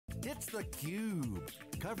It's theCUBE,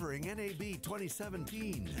 covering NAB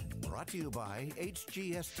 2017. Brought to you by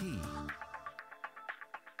HGST.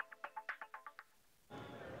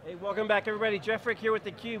 Hey, welcome back everybody. Jeff Frick here with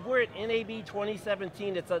theCUBE. We're at NAB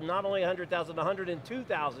 2017. It's not only 100,000,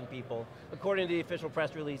 102,000 people, according to the official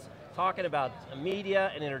press release, talking about media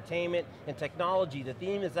and entertainment and technology. The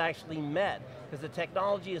theme is actually met, because the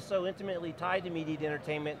technology is so intimately tied to media and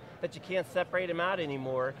entertainment that you can't separate them out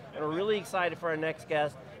anymore. And we're really excited for our next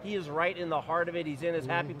guest. He is right in the heart of it. He's in his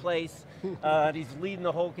happy place. He's leading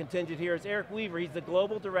the whole contingent here. It's Erik Weaver. He's the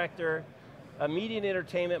Global Director Media and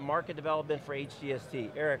Entertainment Market Development for HGST.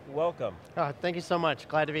 Erik, welcome. Thank you so much,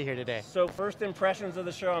 glad to be here today. So first impressions of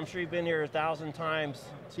the show, I'm sure you've been here 1,000 times.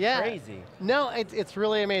 It's crazy. No, it's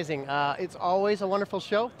really amazing. It's always a wonderful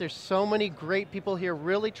show. There's so many great people here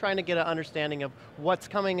really trying to get an understanding of what's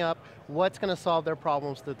coming up, what's going to solve their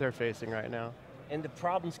problems that they're facing right now. And the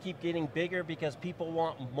problems keep getting bigger because people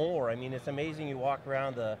want more. I mean, it's amazing you walk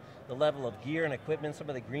around the level of gear and equipment, some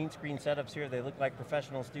of the green screen setups here, they look like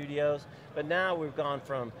professional studios. But now we've gone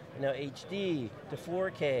from HD to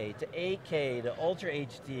 4K to 8K to Ultra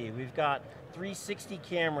HD. We've got 360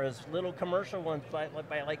 cameras, little commercial ones by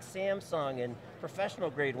like Samsung and professional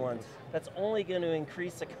grade ones. That's only going to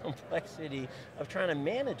increase the complexity of trying to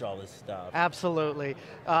manage all this stuff. Absolutely.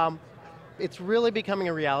 It's really becoming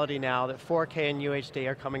a reality now that 4K and UHD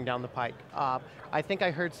are coming down the pike. I think I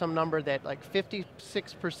heard some number that like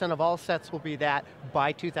 56% of all sets will be that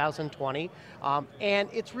by 2020. And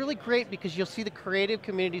it's really great because you'll see the creative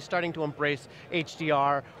community starting to embrace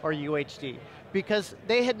HDR or UHD, because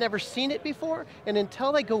they had never seen it before, and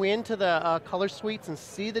until they go into the color suites and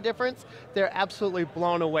see the difference, they're absolutely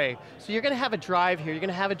blown away. So you're going to have a drive here. You're going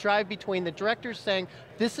to have a drive between the directors saying,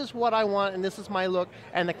 this is what I want and this is my look,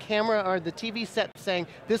 and the camera or the TV set saying,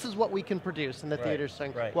 this is what we can produce, and the theater's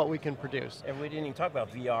saying, what we can produce. And we didn't even talk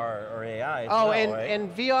about VR or AI.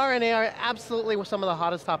 And VR and AR are absolutely some of the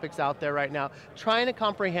hottest topics out there right now. Trying to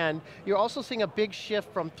comprehend. You're also seeing a big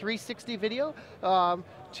shift from 360 video to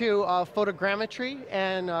photogrammetry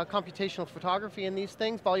and computational photography in these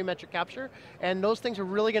things, volumetric capture, and those things are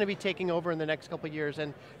really going to be taking over in the next couple of years,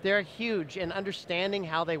 and they're huge in understanding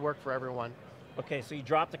how they work for everyone. Okay, so you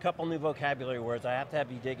dropped a couple new vocabulary words. I have to have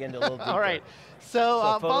you dig into a little deeper. All right,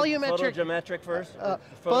 so volumetric. Photogeometric first?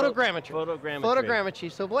 Photogrammetry. Photogrammetry.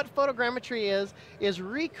 Photogrammetry, so what photogrammetry is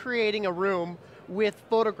recreating a room with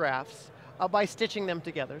photographs by stitching them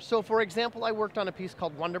together. So for example, I worked on a piece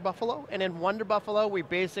called Wonder Buffalo, and in Wonder Buffalo we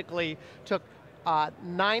basically took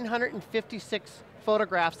 956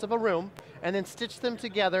 photographs of a room and then stitched them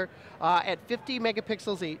together at 50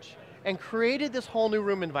 megapixels each and created this whole new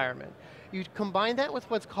room environment. You combine that with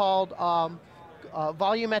what's called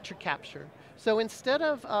volumetric capture. So instead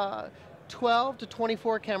of 12 to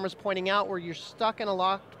 24 cameras pointing out where you're stuck in a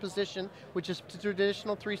locked position, which is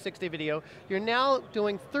traditional 360 video, you're now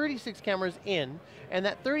doing 36 cameras in, and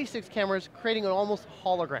that 36 cameras creating an almost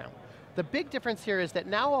hologram. The big difference here is that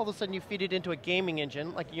now all of a sudden you feed it into a gaming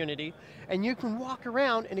engine, like Unity, and you can walk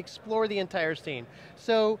around and explore the entire scene.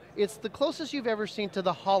 So it's the closest you've ever seen to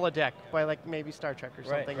the holodeck by like maybe Star Trek or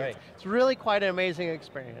something. Right. It's really quite an amazing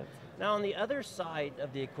experience. Now on the other side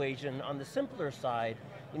of the equation, on the simpler side,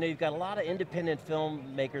 you've got a lot of independent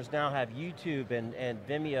filmmakers now have YouTube and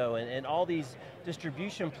Vimeo and all these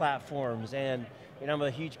distribution platforms, and I'm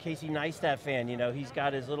a huge Casey Neistat fan. He's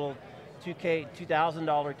got his little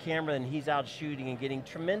 $2,000 camera and he's out shooting and getting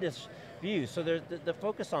tremendous views. So there's the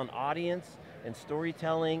focus on audience and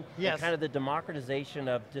storytelling, and kind of the democratization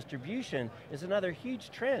of distribution is another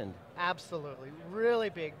huge trend. Absolutely, really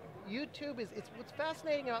big. YouTube what's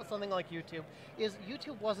fascinating about something like YouTube is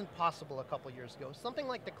YouTube wasn't possible a couple years ago. Something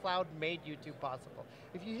like the cloud made YouTube possible.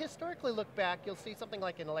 If you historically look back, you'll see something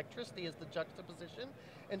like an electricity as the juxtaposition,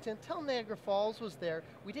 and until Niagara Falls was there,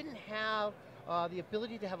 we didn't have the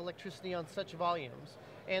ability to have electricity on such volumes.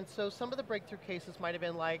 And so some of the breakthrough cases might have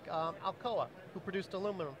been like Alcoa, who produced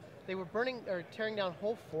aluminum. They were tearing down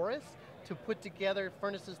whole forests to put together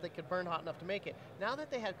furnaces that could burn hot enough to make it. Now that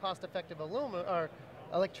they had cost-effective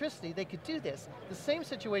electricity, they could do this. The same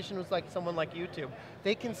situation was like someone like YouTube.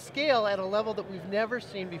 They can scale at a level that we've never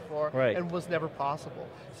seen before and was never possible.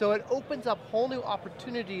 So it opens up whole new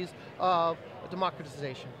opportunities of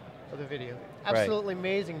democratization of the video. Absolutely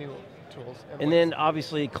amazing new tools. And then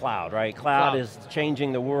obviously cloud, right? Cloud is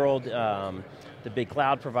changing the world. The big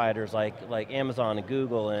cloud providers like Amazon and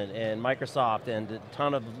Google and Microsoft and a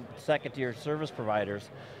ton of second-tier service providers.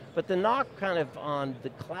 But the knock kind of on the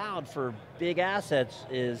cloud for big assets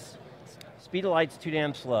is speed of light's too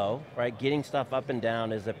damn slow, right? Getting stuff up and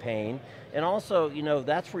down is a pain. And also,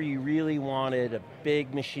 that's where you really wanted a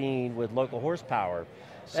big machine with local horsepower.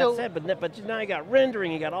 That said, but now you got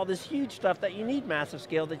rendering, you got all this huge stuff that you need massive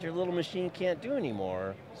scale that your little machine can't do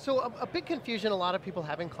anymore. So a big confusion a lot of people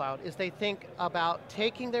have in cloud is they think about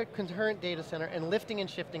taking their concurrent data center and lifting and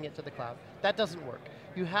shifting it to the cloud. That doesn't work.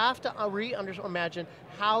 You have to imagine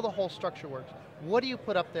how the whole structure works. What do you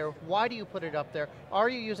put up there? Why do you put it up there? Are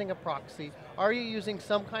you using a proxy? Are you using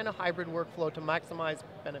some kind of hybrid workflow to maximize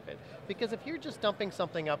benefit? Because if you're just dumping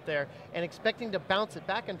something up there and expecting to bounce it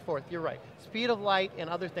back and forth, you're right. Speed of light and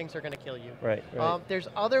other things are going to kill you. Right. There's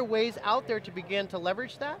other ways out there to begin to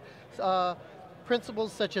leverage that.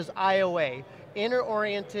 Principles such as IOA,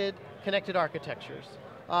 inter-oriented connected architectures.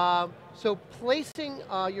 So placing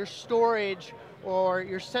your storage or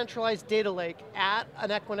your centralized data lake at an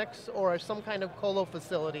Equinix or some kind of colo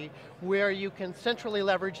facility where you can centrally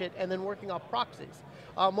leverage it and then working off proxies.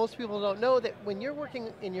 Most people don't know that when you're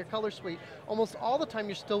working in your color suite, almost all the time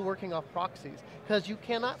you're still working off proxies because you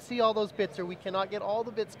cannot see all those bits or we cannot get all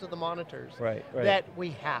the bits to the monitors that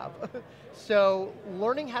we have. So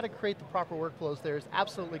learning how to create the proper workflows there is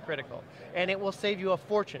absolutely critical. And it will save you a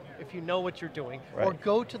fortune if you know what you're doing or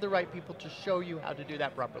go to the right people to show you how to do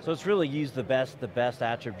that properly. So it's really use the best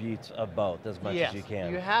attributes of both as much as you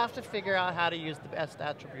can. You have to figure out how to use the best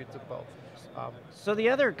attributes of both. So the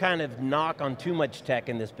other kind of knock on too much tech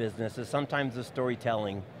in this business is sometimes the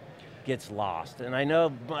storytelling gets lost. And I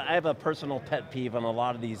know I have a personal pet peeve on a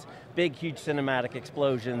lot of these big, huge cinematic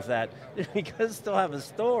explosions that because still have a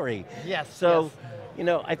story. Yes. So,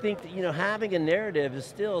 I think that, having a narrative is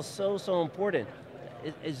still so important.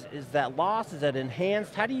 Is that lost? Is that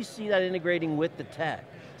enhanced? How do you see that integrating with the tech?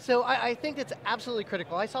 So I think it's absolutely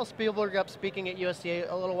critical. I saw Spielberg up speaking at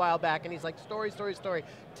USDA a little while back and he's like, story, story, story.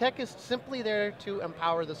 Tech is simply there to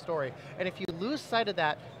empower the story. And if you lose sight of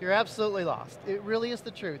that, you're absolutely lost. It really is the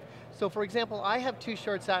truth. So for example, I have 2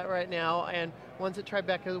 shorts out right now and one's at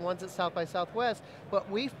Tribeca, one's at South by Southwest, but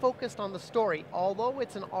we focused on the story. Although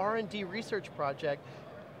it's an R&D research project,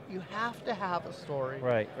 you have to have a story.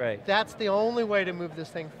 Right. That's the only way to move this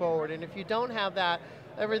thing forward. And if you don't have that,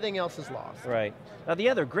 everything else is lost. Right. Now the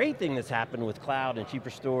other great thing that's happened with cloud and cheaper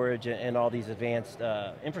storage and all these advanced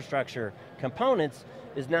infrastructure components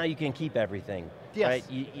is now you can keep everything. Yes.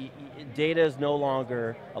 Right? Data is no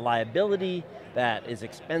longer a liability that is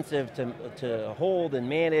expensive to hold and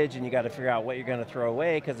manage, and you got to figure out what you're going to throw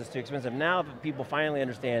away because it's too expensive. Now people finally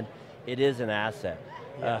understand it is an asset.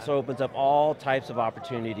 So it opens up all types of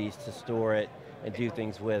opportunities to store it and do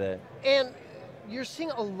things with it. And you're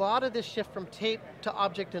seeing a lot of this shift from tape to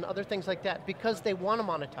object and other things like that because they want to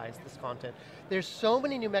monetize this content. There's so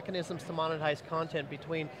many new mechanisms to monetize content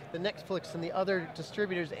between the Netflix and the other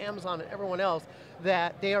distributors, Amazon and everyone else,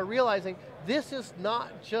 that they are realizing this is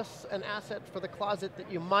not just an asset for the closet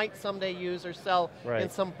that you might someday use or sell in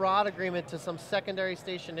some broad agreement to some secondary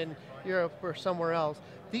station in Europe or somewhere else.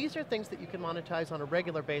 These are things that you can monetize on a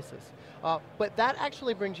regular basis. But that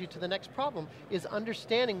actually brings you to the next problem, is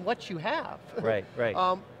understanding what you have. Right.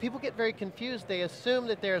 People get very confused. They assume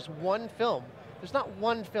that there's one film. There's not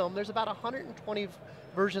one film. There's about 120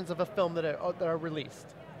 versions of a film that are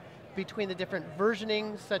released. Between the different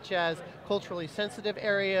versionings, such as culturally sensitive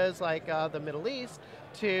areas like the Middle East,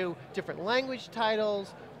 to different language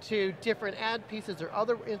titles, to different ad pieces or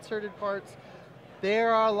other inserted parts,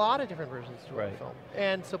 there are a lot of different versions to a film.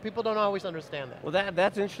 And so people don't always understand that. Well,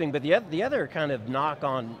 that's interesting, but the other kind of knock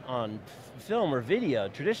on film or video,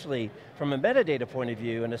 traditionally, from a metadata point of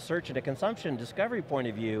view and a search and a consumption discovery point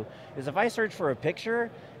of view, is if I search for a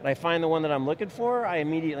picture and I find the one that I'm looking for, I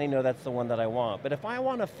immediately know that's the one that I want. But if I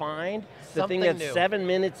want to find the thing that's 7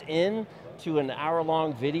 minutes in to an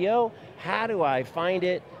hour-long video, how do I find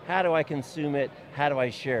it? How do I consume it? How do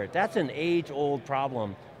I share it? That's an age-old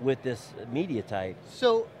problem with this media type.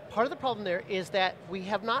 So part of the problem there is that we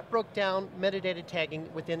have not broke down metadata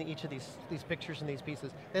tagging within each of these pictures and these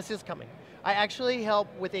pieces. This is coming. I actually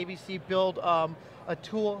helped with ABC build a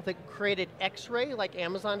tool that created X-ray like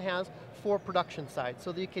Amazon has for production side,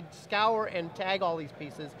 so that you could scour and tag all these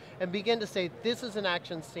pieces and begin to say, this is an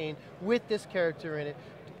action scene with this character in it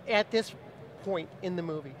at this point in the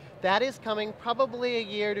movie. That is coming probably a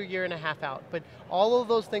year to a year and a half out, but all of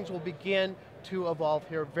those things will begin to evolve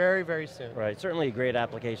here very, very soon. Right, certainly a great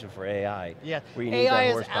application for AI. Yeah, where you need AI that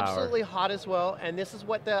is horsepower. absolutely hot as well, and this is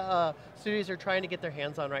what the studios are trying to get their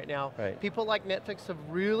hands on right now. Right. People like Netflix have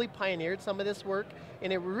really pioneered some of this work,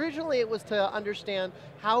 and originally it was to understand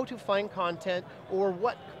how to find content or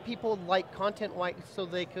what people like content-wise so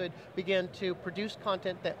they could begin to produce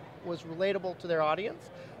content that was relatable to their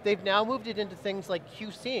audience. They've now moved it into things like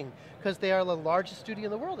QCing, because they are the largest studio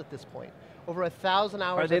in the world at this point. over 1,000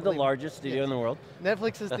 hours. Are they the largest studio in the world?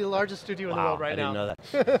 Netflix is the largest studio in the world right now. I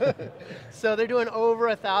didn't know that. So they're doing over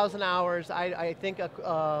 1,000 hours, I think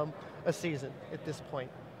a season at this point,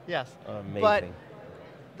 yes. Amazing. But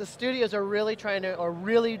the studios are really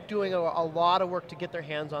doing a lot of work to get their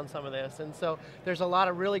hands on some of this, and so there's a lot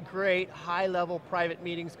of really great high-level private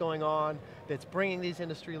meetings going on that's bringing these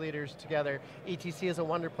industry leaders together. ETC is a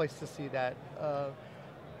wonderful place to see that.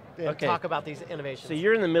 Talk about these innovations. So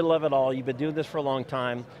you're in the middle of it all, you've been doing this for a long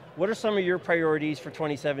time. What are some of your priorities for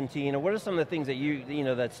 2017, and what are some of the things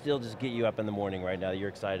that that still just get you up in the morning right now that you're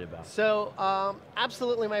excited about? So,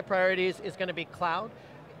 absolutely my priorities is going to be cloud.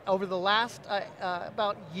 Over the last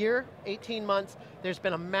about year, 18 months, there's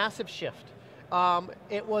been a massive shift.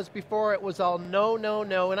 Before it was all no, no,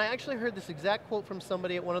 no, and I actually heard this exact quote from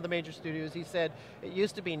somebody at one of the major studios. He said, it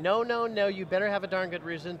used to be no, no, no, you better have a darn good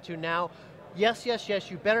reason, to now, yes, yes, yes,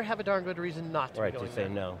 you better have a darn good reason not to be going to say there.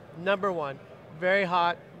 no. Number one, very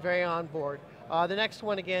hot, very on board. The next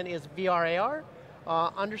one again is VR AR.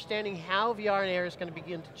 Understanding how VR and AR is going to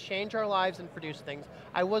begin to change our lives and produce things.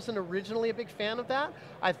 I wasn't originally a big fan of that.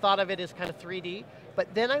 I thought of it as kind of 3D,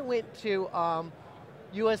 but then I went to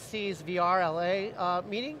USC's VR LA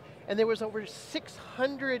meeting, and there was over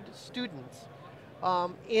 600 students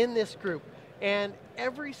in this group, and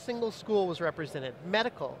every single school was represented.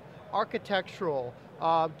 Medical, architectural,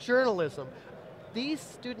 journalism. These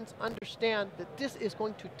students understand that this is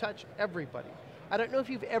going to touch everybody. I don't know if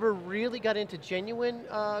you've ever really got into genuine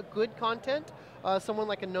good content. Someone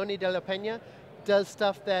like a Noni de la Peña does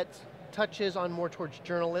stuff that touches on more towards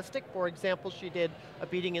journalistic. For example, she did a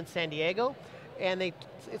beating in San Diego, and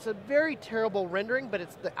it's a very terrible rendering, but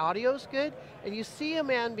the audio's good, and you see a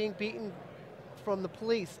man being beaten from the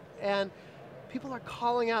police, and people are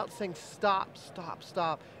calling out saying, stop, stop,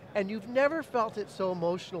 stop. And you've never felt it so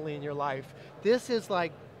emotionally in your life. This is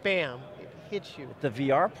like, bam, it hits you. The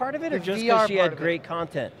VR part of it, or just because she had great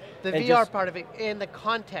content? The VR part of it, and the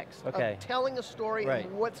context of telling a story right.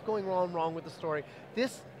 and what's going wrong with the story.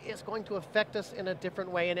 This is going to affect us in a different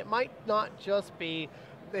way, and it might not just be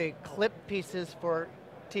the clip pieces for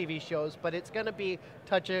TV shows, but it's going to be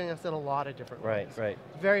touching us in a lot of different ways. Right.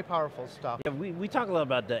 Very powerful stuff. Yeah, we talk a lot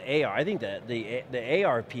about the AR. I think that the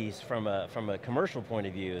AR piece from a commercial point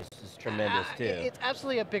of view is tremendous too. It's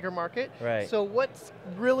absolutely a bigger market. Right. So what's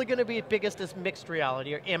really going to be biggest is mixed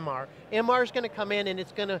reality, or MR. MR is going to come in and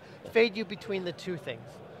it's going to fade you between the two things.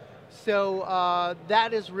 So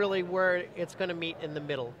that is really where it's going to meet in the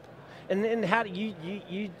middle. And then how do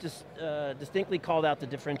you just distinctly called out the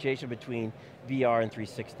differentiation between VR and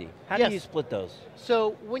 360. How do you split those?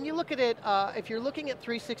 So when you look at it, if you're looking at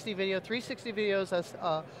 360 video is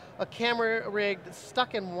a camera rig that's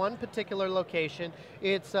stuck in one particular location.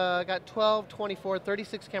 It's got 12, 24,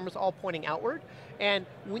 36 cameras all pointing outward. And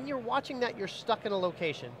when you're watching that, you're stuck in a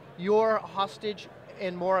location. You're hostage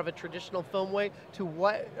in more of a traditional film way to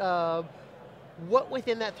what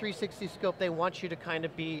within that 360 scope they want you to kind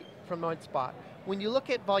of be from one spot. When you look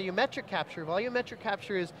at volumetric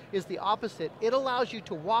capture is the opposite. It allows you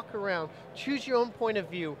to walk around, choose your own point of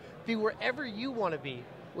view, be wherever you want to be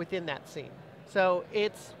within that scene. So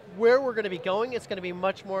it's where we're going to be going. It's going to be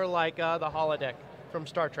much more like the holodeck from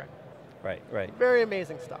Star Trek. Right. Very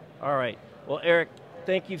amazing stuff. All right. Well, Eric,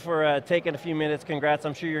 thank you for taking a few minutes. Congrats.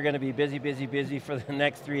 I'm sure you're going to be busy for the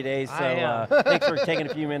next 3 days. So thanks for taking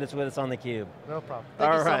a few minutes with us on theCUBE. No problem.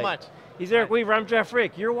 Thank you so much. He's Eric Weaver, I'm Jeff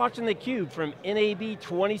Frick. You're watching theCUBE from NAB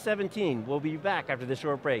 2017. We'll be back after this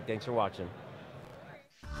short break. Thanks for watching.